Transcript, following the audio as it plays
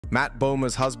Matt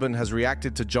Bomer's husband has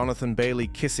reacted to Jonathan Bailey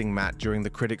kissing Matt during the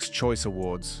Critics' Choice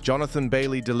Awards. Jonathan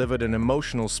Bailey delivered an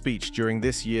emotional speech during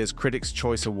this year's Critics'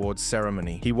 Choice Awards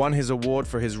ceremony. He won his award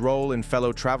for his role in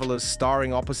Fellow Travelers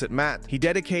starring opposite Matt. He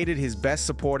dedicated his Best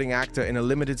Supporting Actor in a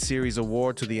Limited Series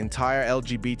award to the entire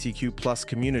LGBTQ+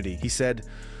 community. He said,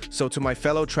 "So to my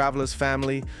fellow travelers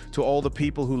family, to all the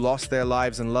people who lost their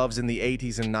lives and loves in the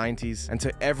 80s and 90s, and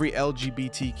to every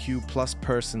LGBTQ+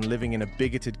 person living in a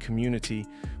bigoted community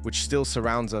which still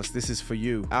surrounds us, this is for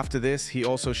you." After this, he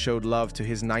also showed love to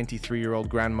his 93-year-old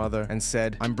grandmother and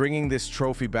said, "I'm bringing this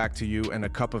trophy back to you and a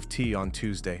cup of tea on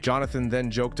Tuesday." Jonathan then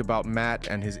joked about Matt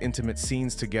and his intimate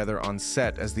scenes together on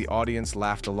set as the audience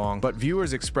laughed along, but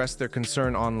viewers expressed their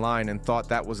concern online and thought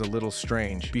that was a little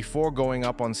strange. Before going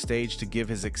up on stage to give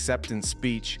his acceptance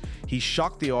speech, he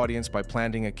shocked the audience by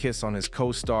planting a kiss on his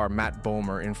co-star Matt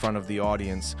Bomer in front of the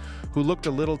audience, who looked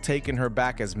a little taken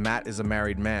aback as Matt is a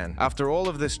married man. After all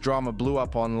of this drama blew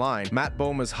up online, Matt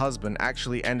Bomer's husband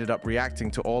actually ended up reacting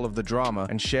to all of the drama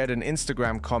and shared an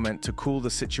Instagram comment to cool the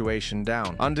situation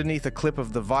down. Underneath a clip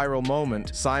of the viral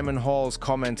moment, Simon Halls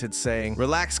commented saying,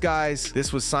 "Relax guys."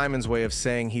 This was Simon's way of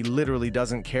saying he literally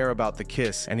doesn't care about the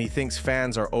kiss and he thinks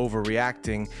fans are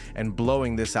overreacting and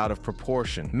blowing this out of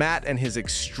proportion. Matt and his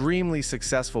extremely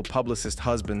successful publicist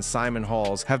husband Simon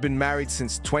Halls have been married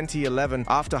since 2011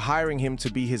 after hiring him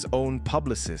to be his own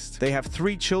publicist. They have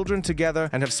 3 children together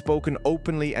and have spoken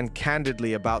openly and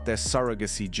candidly about their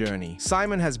surrogacy journey.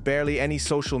 Simon has barely any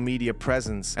social media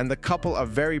presence, and the couple are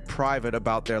very private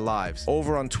about their lives.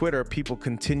 Over on Twitter, people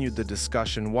continued the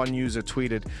discussion. One user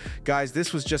tweeted, "Guys,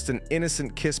 this was just an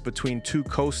innocent kiss between 2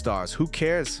 co-stars. Who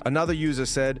cares?" Another user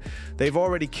said, "They've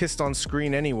already kissed on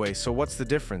screen anyway, so what's the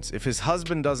difference? If his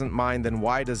husband doesn't mind, then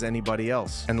why does anybody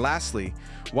else?" And lastly,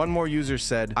 one more user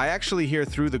said, "I actually hear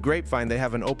through the grapevine they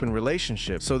have an open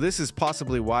relationship, so this is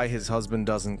possibly why his husband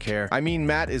doesn't care. I mean,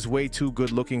 Matt is way too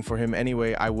good looking for him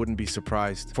anyway, I wouldn't be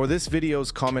surprised." For this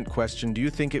video's comment question, do you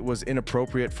think it was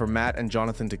inappropriate for Matt and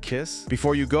Jonathan to kiss?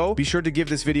 Before you go, be sure to give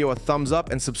this video a thumbs up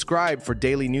and subscribe for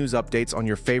daily news updates on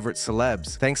your favorite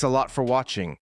celebs. Thanks a lot for watching.